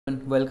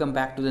Welcome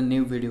back to the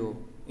new video.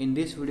 In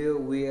this video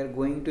we are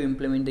going to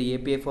implement the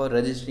API for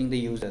registering the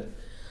user.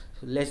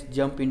 So let's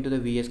jump into the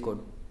VS Code.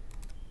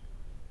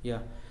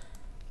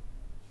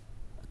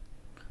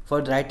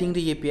 For writing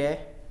the API,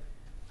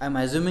 I'm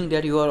assuming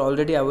that you are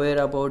already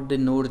aware about the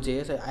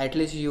Node.js. At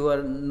least you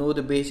know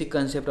the basic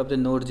concept of the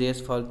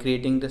Node.js for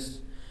creating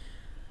this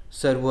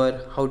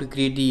server, how to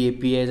create the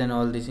APIs and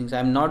all these things.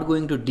 I'm not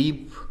going to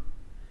deep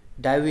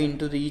dive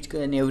into each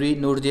and every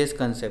Node.js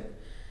concept.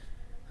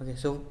 Okay,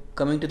 so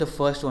coming to the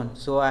first one,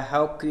 so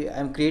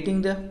I'm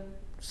creating the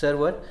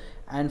server,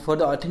 and for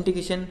the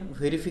authentication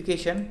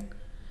verification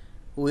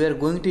we are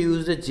going to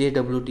use the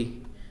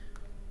JWT.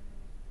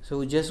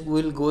 So just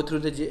we'll go through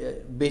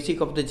the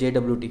basic of the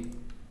JWT.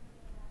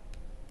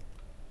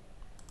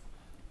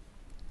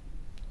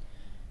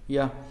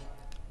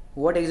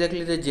 What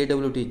exactly is the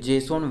JWT?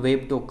 JSON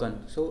Web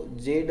Token. So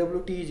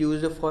JWT is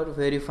used for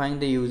verifying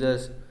the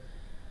users.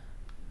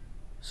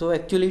 So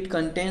actually it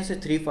contains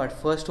three parts.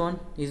 First one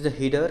is the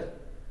header,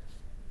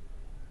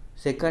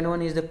 second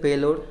one is the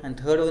payload, and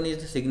third one is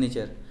the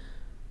signature.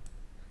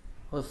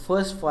 The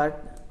first part,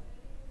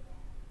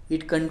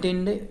 it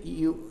contained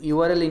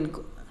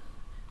URL.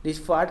 This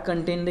part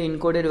contains the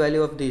encoded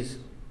value of this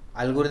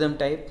algorithm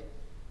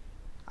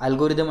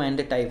and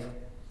the type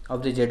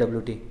of the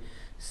JWT.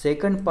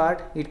 Second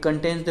part, it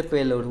contains the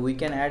payload. We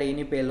can add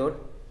any payload,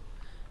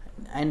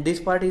 and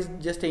this part is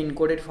just an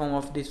encoded form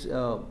of this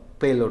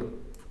payload.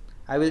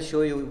 I will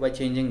show you by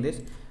changing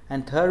this.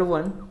 And third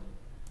one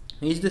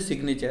is the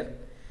signature.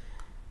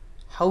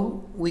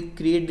 How we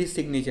create this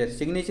signature?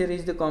 Signature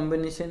is the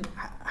combination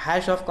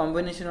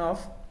of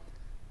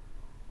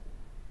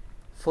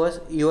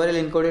first URL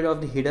encoded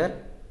of the header,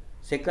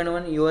 second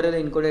one URL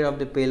encoded of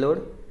the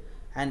payload,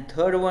 and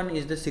third one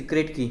is the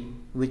secret key,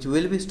 which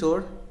will be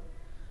stored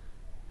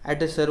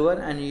at the server,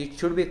 and it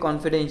should be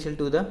confidential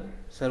to the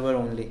server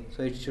only.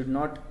 So we should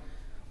not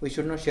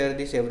share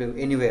this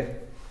anywhere.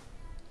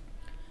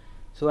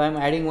 So I am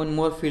adding one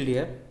more field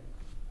here,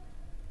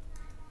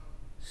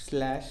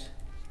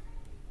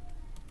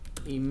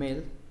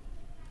 /email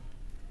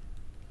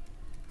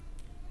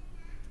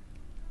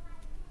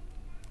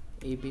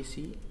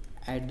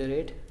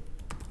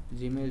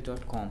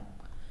abc@gmail.com.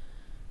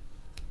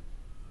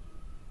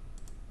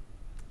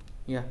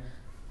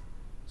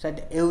 So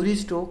at every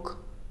stroke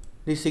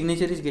the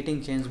signature is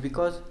getting changed,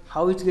 because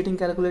how it's getting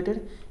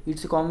calculated,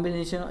 it's a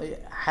combination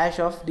hash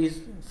of this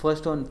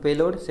first one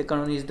payload,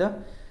 second one is the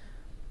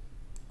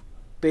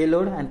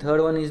payload, and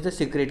third one is the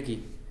secret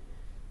key.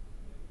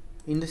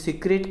 In the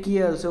secret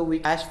key also,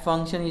 hash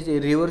function is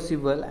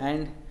irreversible,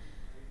 and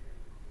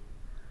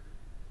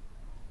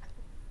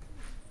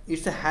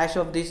it's a hash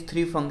of these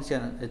three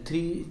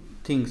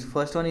things.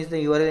 First one is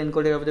the URL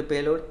encoded of the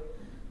payload,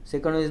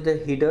 second one is the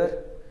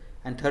header,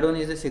 and third one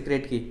is the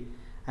secret key,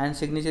 and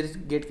signatures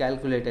get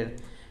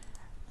calculated.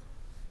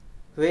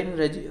 When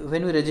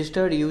we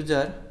registered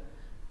user,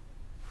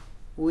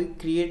 we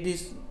create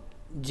this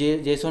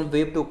JSON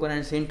Web Token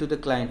and send to the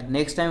client.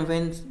 Next time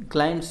when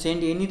client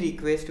send any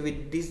request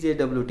with this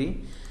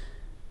JWT,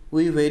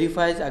 we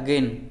verifies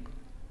again.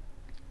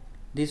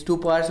 These two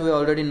parts we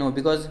already know,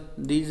 because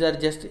these are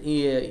just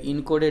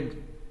encoded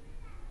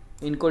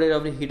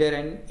of the header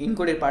and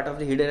encoded part of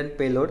the header and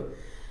payload.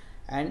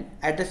 And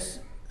at the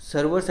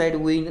server side,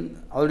 we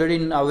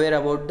already aware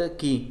about the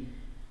key.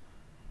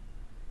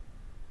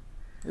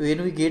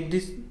 When we get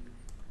this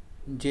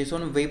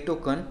JSON Web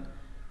Token,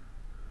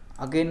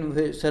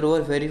 again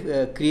server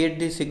create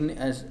the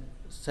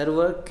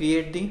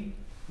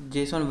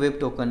JSON Web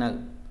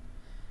Token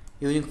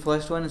using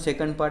first one,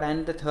 second part,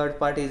 and the third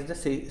part is the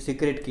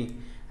secret key,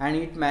 and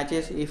it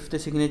matches if the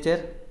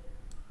signature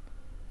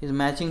is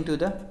matching to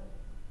the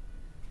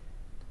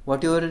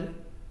whatever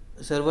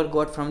server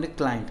got from the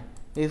client.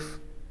 If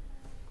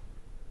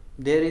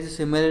there is a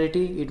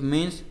similarity, it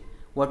means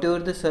whatever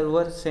the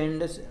server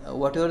sends,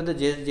 whatever the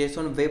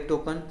JSON Web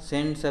Token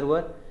send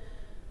server,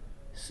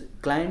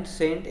 client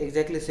sent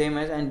exactly same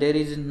as, and there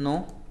is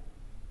no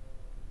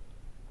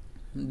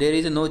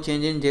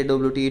change in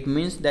JWT. It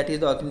means that is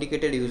the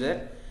authenticated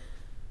user,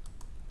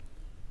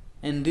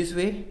 and this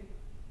way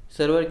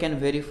server can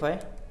verify.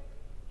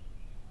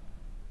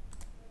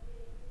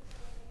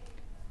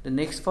 The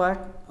next part,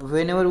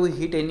 whenever we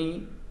hit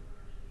any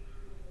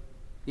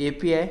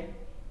API,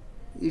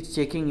 it's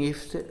checking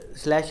if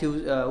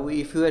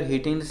if you are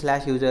hitting the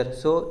 /user,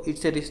 so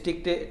it's a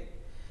restricted,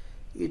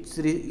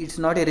 it's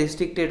not a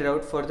restricted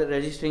route for the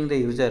registering the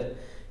user.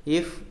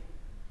 If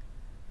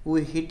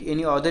we hit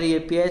any other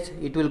APIs,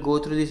 it will go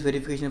through this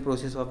verification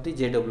process of the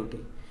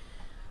JWT.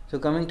 So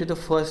coming to the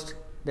first,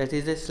 that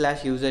is the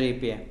 /user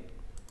API.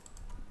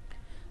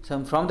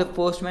 So from the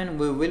Postman,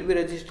 we will be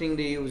registering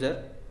the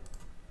user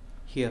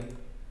here.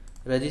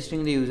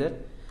 Registering the user.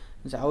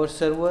 So our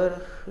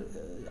server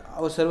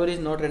is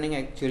not running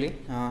actually.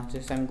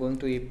 Just I'm going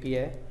to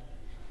API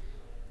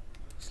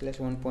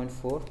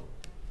 /1.4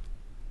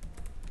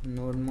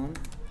 nodemon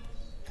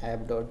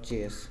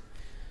app.js.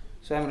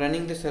 So I'm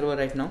running the server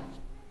right now.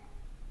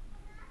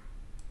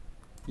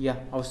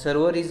 Our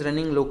server is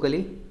running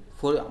locally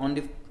on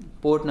the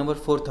port number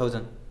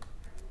 4000.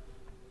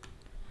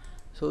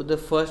 So the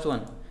first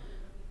one,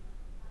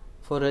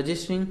 for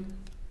registering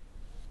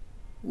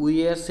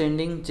we are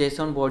sending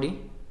JSON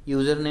body,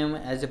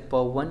 username as a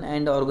pav1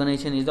 and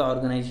organization is the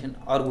organization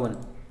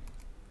org1.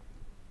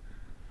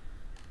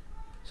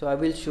 So I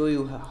will show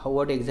you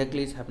what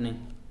exactly is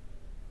happening.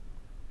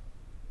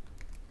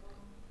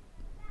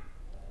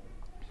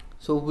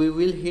 So we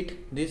will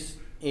hit this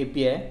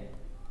API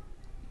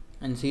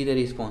and see the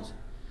response.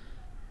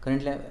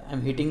 Currently I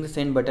am hitting the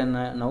send button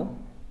now.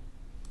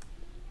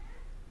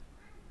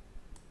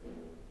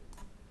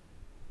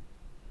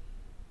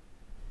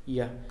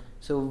 Yeah,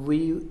 so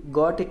we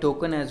got a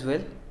token as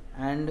well,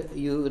 and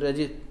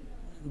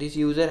this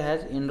user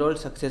has enrolled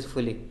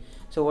successfully.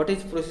 So what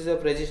is process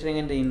of registering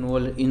and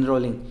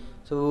enrolling?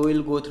 So we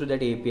will go through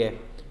that API.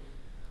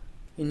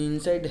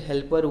 Inside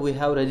helper we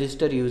have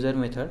register user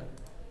method.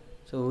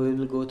 So we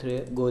will go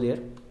there.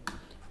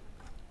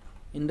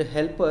 In the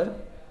helper,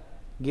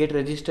 get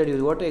registered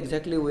user. What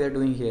exactly we are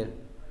doing here?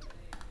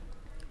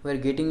 We are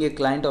getting a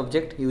client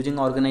object using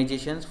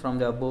organizations from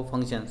the above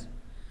functions.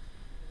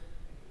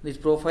 These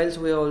profiles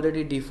we have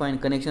already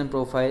defined: connection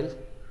profile,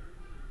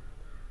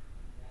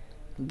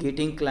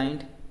 getting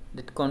client,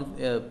 that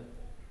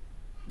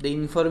the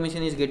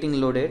information is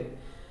getting loaded,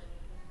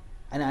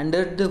 and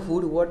under the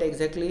hood what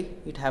exactly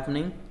is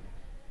happening?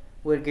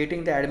 We are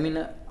getting the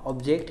admin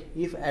object.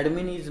 If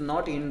admin is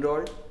not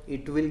enrolled,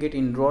 it will get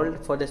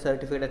enrolled for the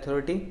certificate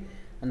authority,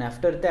 and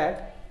after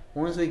that,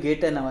 once we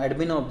get an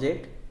admin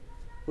object,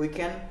 we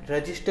can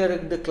register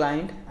the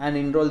client and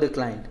enroll the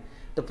client.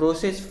 The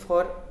process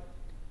for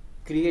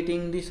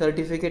creating the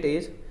certificate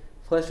is,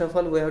 first of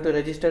all we have to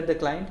register the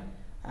client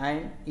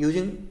and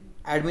using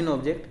admin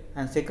object,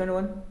 and second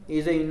one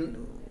is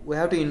we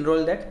have to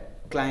enroll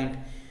that client.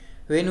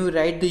 When we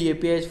write the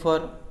APIs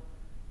for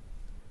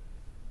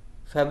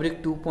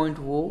Fabric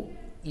 2.0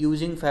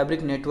 using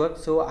Fabric network,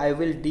 so I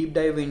will deep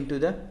dive into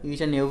the each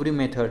and every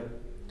method,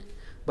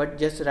 but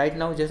just right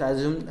now just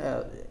assume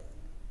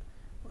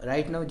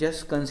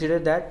just consider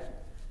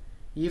that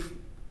if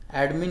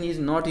admin is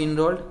not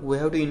enrolled, we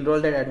have to enroll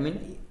that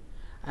admin.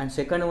 And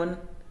second one,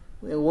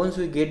 once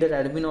we get that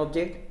admin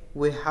object,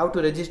 we have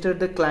to register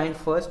the client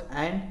first,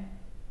 and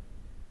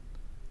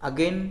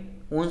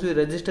again once we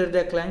register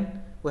the client,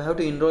 we have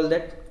to enroll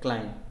that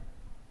client.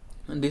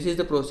 And this is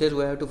the process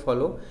we have to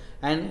follow,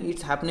 and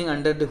it's happening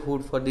under the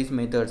hood for these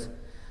methods.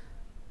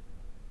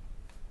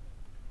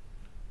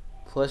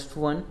 First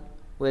one,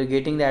 we are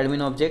getting the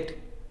admin object.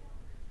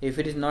 If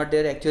it is not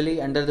there, actually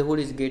under the hood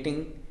is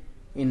getting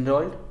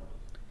enrolled,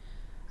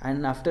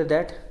 and after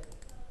that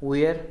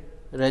we are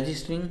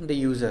registering the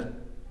user.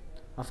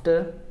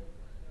 After,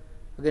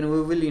 again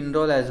we will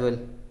enroll as well,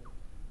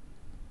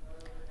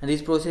 and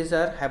these processes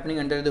are happening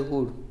under the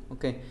hood.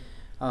 Okay,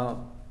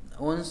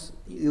 once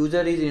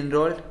user is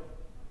enrolled,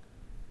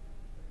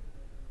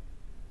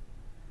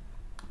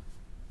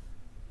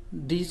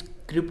 these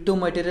crypto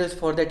materials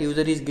for that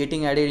user is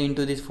getting added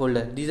into this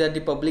folder. These are the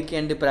public key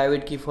and the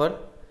private key for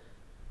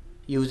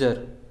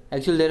user.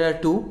 Actually there are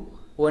two.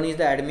 One is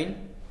the admin,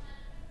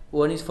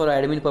 one is for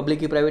admin public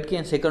key private key,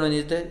 and second one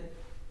is the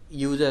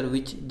user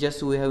which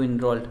just we have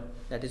enrolled,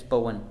 that is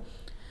pav1.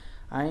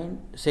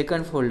 And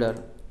second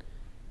folder,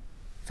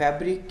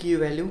 fabric key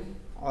value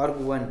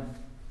org1.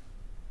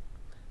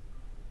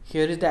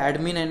 Here is the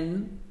admin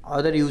and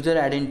other user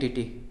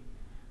identity.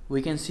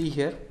 We can see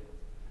here.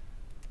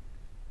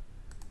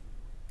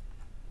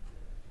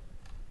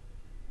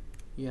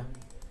 Yeah,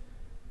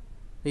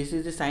 this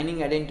is the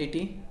signing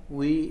identity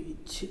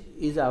which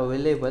is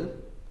available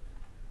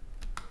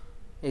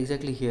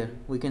exactly here.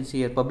 We can see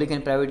here public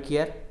and private key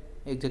are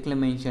exactly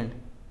mentioned,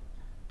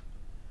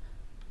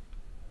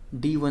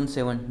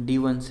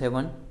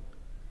 D17,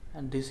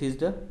 and this is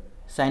the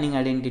signing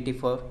identity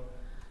for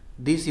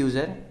this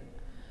user,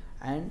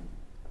 and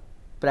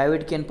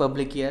private key and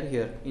public key are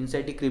here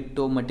inside the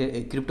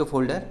crypto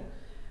folder,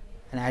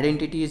 and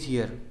identity is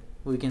here.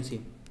 We can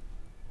see.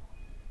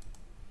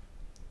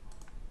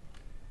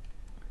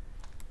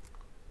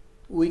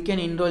 We can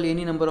enroll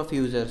any number of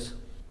users.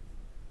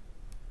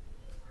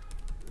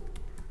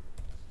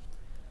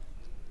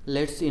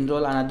 Let's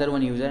enroll another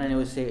one user, and I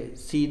will say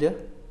see the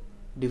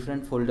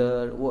different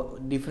folder,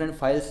 different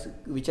files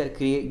which are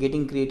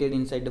getting created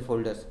inside the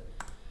folders.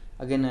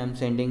 Again I am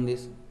sending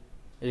this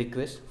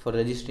request for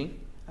registering.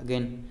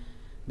 Again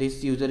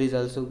this user is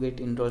also get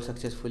enrolled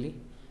successfully,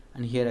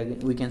 and here again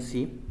we can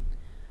see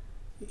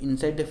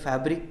inside the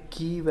fabric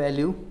key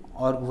value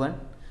org1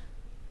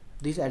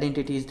 this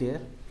identity is there,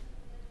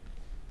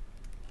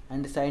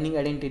 and the signing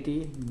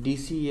identity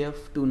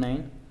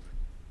DCF29,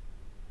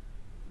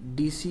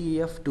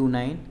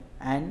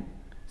 and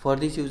for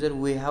this user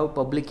we have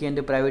public key and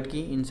the private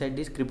key inside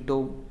this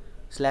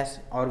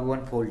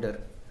crypto/org1 folder.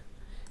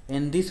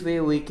 In this way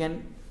we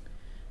can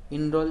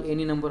enroll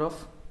any number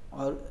of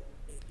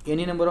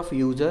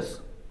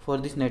users for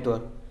this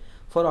network,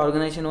 for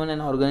organization 1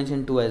 and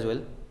organization 2 as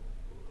well.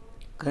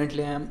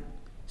 Currently I am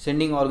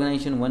sending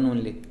organization 1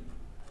 only.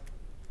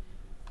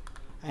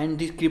 and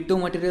these crypto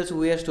materials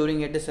we are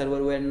storing at the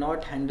server, we are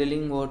not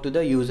handling over to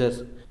the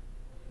users.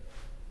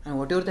 And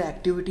whatever the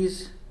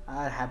activities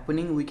are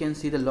happening, we can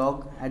see the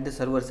log at the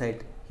server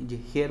side.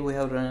 Here we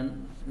have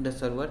run the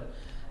server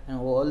and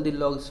all the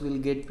logs will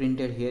get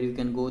printed here. You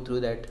can go through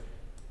that.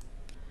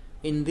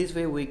 In this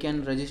way we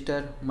can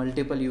register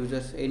multiple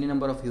users, any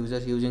number of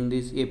users, using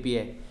this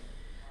API.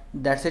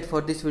 That's it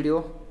for this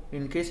video.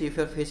 In case if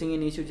you are facing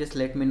any issue, just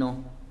let me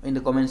know in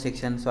the comment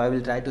section, so I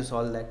will try to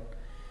solve that.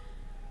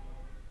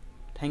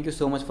 Thank you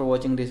so much for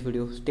watching this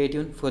video. Stay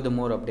tuned for the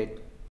more update.